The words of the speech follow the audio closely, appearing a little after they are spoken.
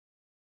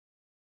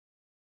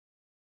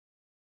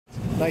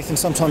Nathan,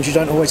 sometimes you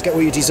don't always get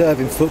what you deserve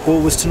in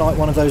football. Was tonight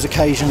one of those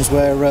occasions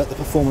where the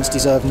performance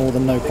deserved more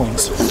than no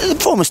points? The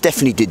performance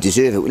definitely did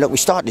deserve it. Look, we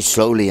started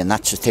slowly, and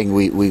that's the thing.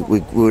 We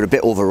were a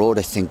bit overawed,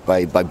 I think,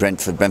 by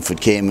Brentford.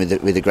 Brentford came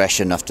with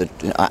aggression after,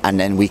 and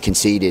then we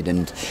conceded,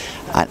 and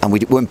we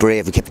weren't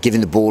brave. We kept giving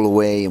the ball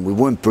away, and we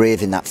weren't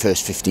brave in that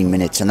first 15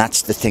 minutes, and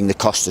that's the thing that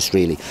cost us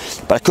really.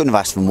 But I couldn't have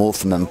asked for more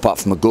from them, apart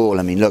from a goal.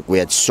 I mean, look, we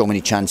had so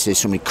many chances,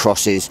 so many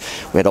crosses,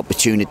 we had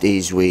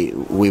opportunities. We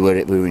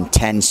were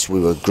intense, we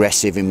were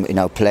aggressive in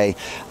our play,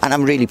 and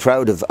I'm really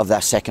proud of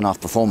that second half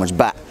performance.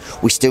 But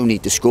we still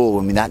need to score.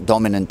 When we're that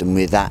dominant and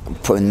we're that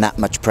putting that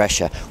much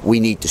pressure,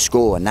 we need to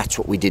score, and that's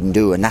what we didn't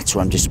do, and that's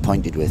what I'm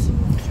disappointed with.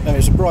 It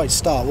was a bright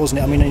start, wasn't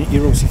it? I mean,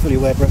 you're obviously fully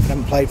aware Brentford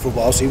haven't played for a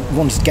while, so you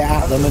wanted to get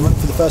at them, and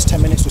for the first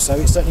 10 minutes or so,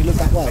 it certainly looked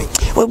that way.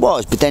 Well, it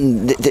was, but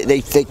then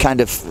they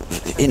kind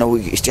of, you know,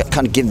 we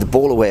kind of give the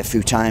ball away a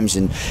few times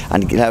and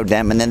allowed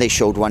them, and then they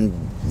showed one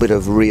bit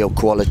of real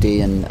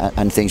quality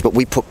and things, but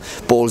we put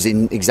balls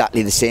in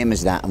exactly the same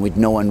as that, and we'd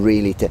no one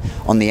really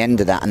on the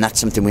end of that, and that's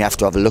something we have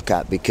to have a look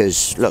at,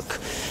 because look,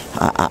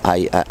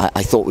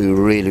 I thought we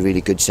were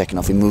really good second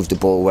half. We moved the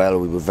ball well,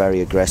 we were very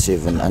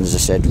aggressive, and as I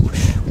said,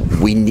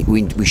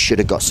 we should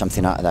have got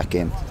something out of that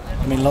game.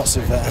 I mean, lots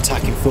of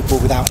attacking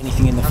football without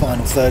anything in the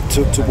final third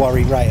to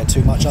worry Raya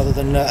too much, other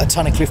than a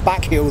Tunnicliffe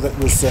backheel that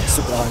was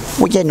sublime.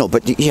 Well, yeah, no,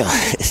 but yeah,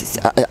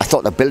 I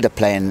thought the build-up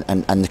play and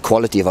the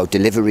quality of our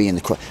delivery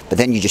but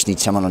then you just need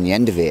someone on the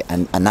end of it,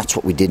 and that's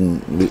what we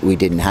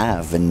didn't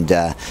have, and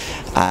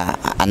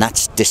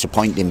that's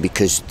disappointing,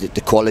 because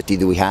the quality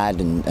that we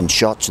had and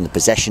shots and the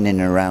possession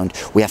in and around,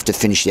 we have to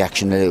finish the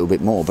action a little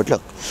bit more. But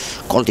look,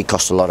 quality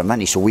costs a lot of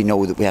money, so we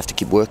know that we have to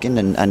keep working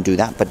and do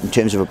that. But in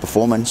terms of a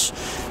performance,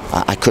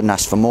 I couldn't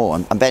ask for more,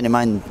 and bear in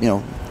mind, you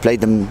know, played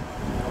them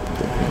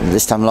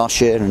this time last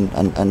year and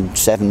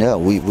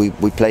 7-0.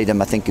 We played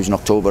them, I think it was in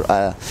October.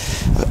 I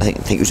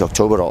think it was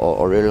October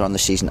or earlier on the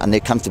season, and they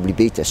comfortably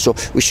beat us. So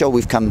we show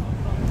we've come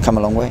a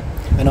long way.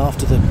 And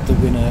after the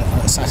winner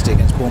Saturday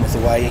against Bournemouth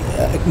away,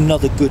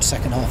 another good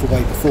second half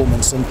away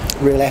performance and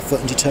real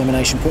effort and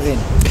determination put in.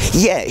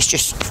 Yeah, it's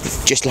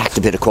just lacked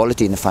a bit of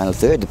quality in the final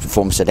third. The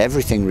performance had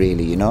everything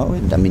really, you know.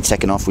 I mean,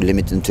 second half we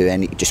limited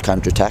them to just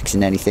counter-attacks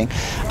and anything,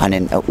 and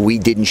then we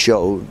didn't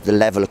show the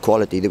level of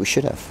quality that we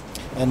should have.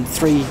 And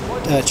 3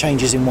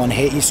 changes in one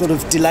hit. You sort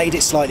of delayed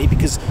it slightly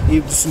because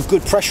you had some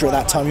good pressure at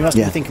that time. You must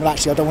have been thinking, well,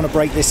 actually, I don't want to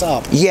break this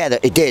up. Yeah,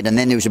 it did. And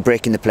then there was a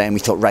break in the play, and we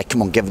thought, right,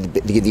 come on, give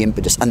the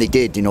impetus. And they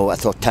did. You know, I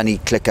thought Tunny,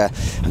 Clicker,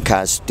 and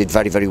Kaz did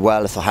very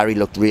well. I thought Harry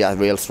looked a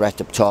real threat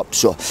up top.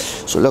 So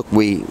look,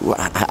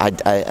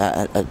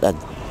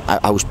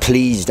 I was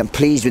pleased. I'm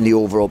pleased with the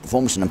overall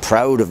performance, and I'm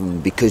proud of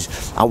them,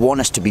 because I want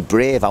us to be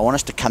brave. I want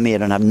us to come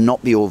here and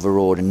not be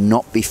overawed and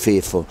not be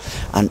fearful,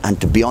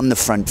 and to be on the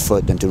front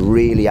foot and to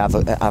really have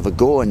a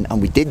go,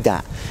 and we did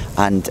that,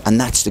 and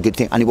that's the good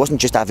thing. And it wasn't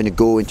just having a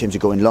go in terms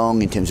of going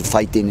long, in terms of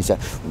fighting.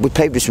 We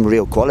played with some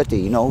real quality.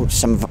 You know,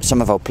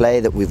 some of our play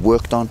that we've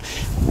worked on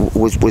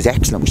was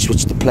excellent. We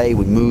switched the play,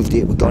 we moved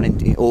it, we got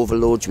into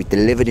overloads, we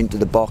delivered into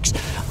the box,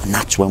 and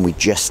that's when we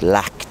just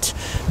lacked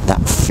that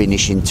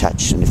finishing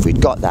touch. And if we'd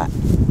got that,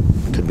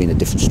 it could have been a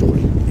different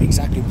story.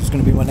 Exactly, it was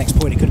going to be my next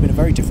point. It could have been a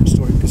very different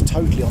story, because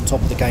totally on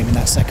top of the game in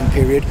that second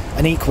period,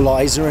 an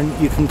equaliser,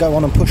 and you can go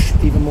on and push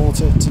even more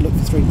to look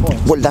for 3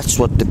 points. Well, that's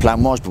what the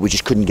plan was, but we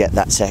just couldn't get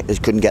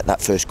that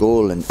first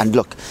goal. And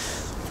look,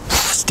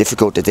 it's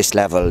difficult at this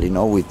level, you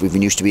know. We've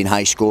been used to being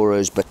high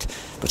scorers, but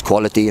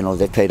quality, you know,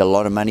 they paid a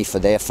lot of money for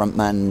their front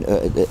man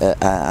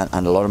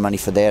and a lot of money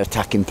for their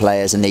attacking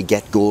players, and they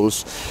get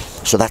goals.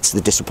 So that's the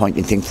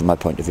disappointing thing from my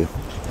point of view.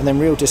 And then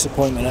real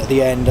disappointment at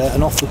the end,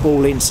 an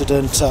off-the-ball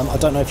incident. I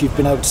don't know if you've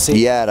been able to see it.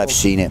 Yeah, I've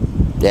seen it.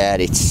 Yeah,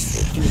 Can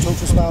you talk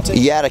to us about it?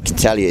 Yeah, I can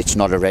tell you it's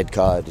not a red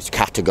card. It's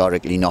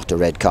categorically not a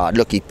red card.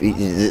 Look,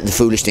 the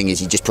foolish thing is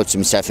he just puts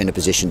himself in a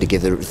position to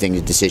give the thing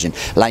a decision.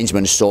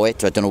 Linesman saw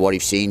it. I don't know what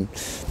he's seen,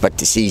 but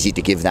it's easy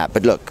to give that.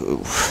 But look,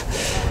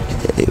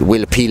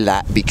 we'll appeal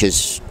that,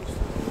 because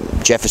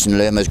Jefferson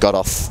Lerma's got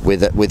off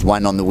with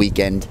one on the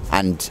weekend,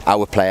 and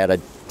our player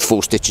had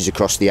 4 stitches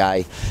across the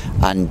eye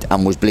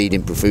and was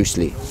bleeding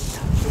profusely.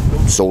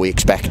 So we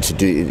expect to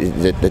do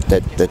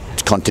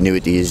that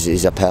continuity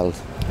is upheld.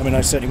 I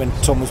mean, certainly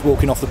when Tom was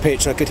walking off the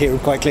pitch, I could hear him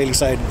quite clearly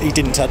saying he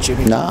didn't touch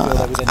him.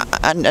 No,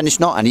 and it's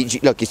not.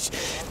 And look,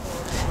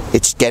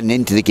 it's getting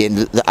into the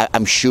game.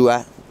 I'm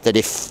sure that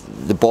if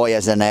the boy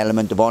has an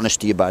element of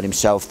honesty about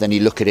himself, then he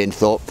look at it and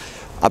thought,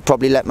 I'd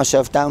probably let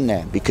myself down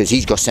there, because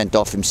he's got sent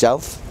off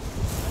himself.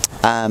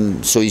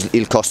 So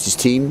he'll cost his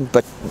team,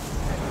 but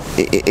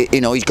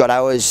you know, he's got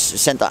ours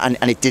sent off,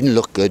 and it didn't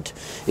look good.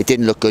 It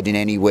didn't look good in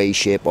any way,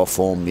 shape or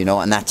form, you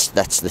know, and that's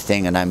the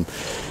thing. And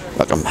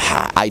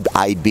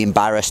I'd be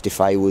embarrassed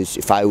if I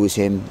was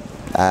him,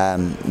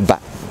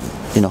 but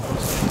you know,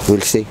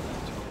 we'll see.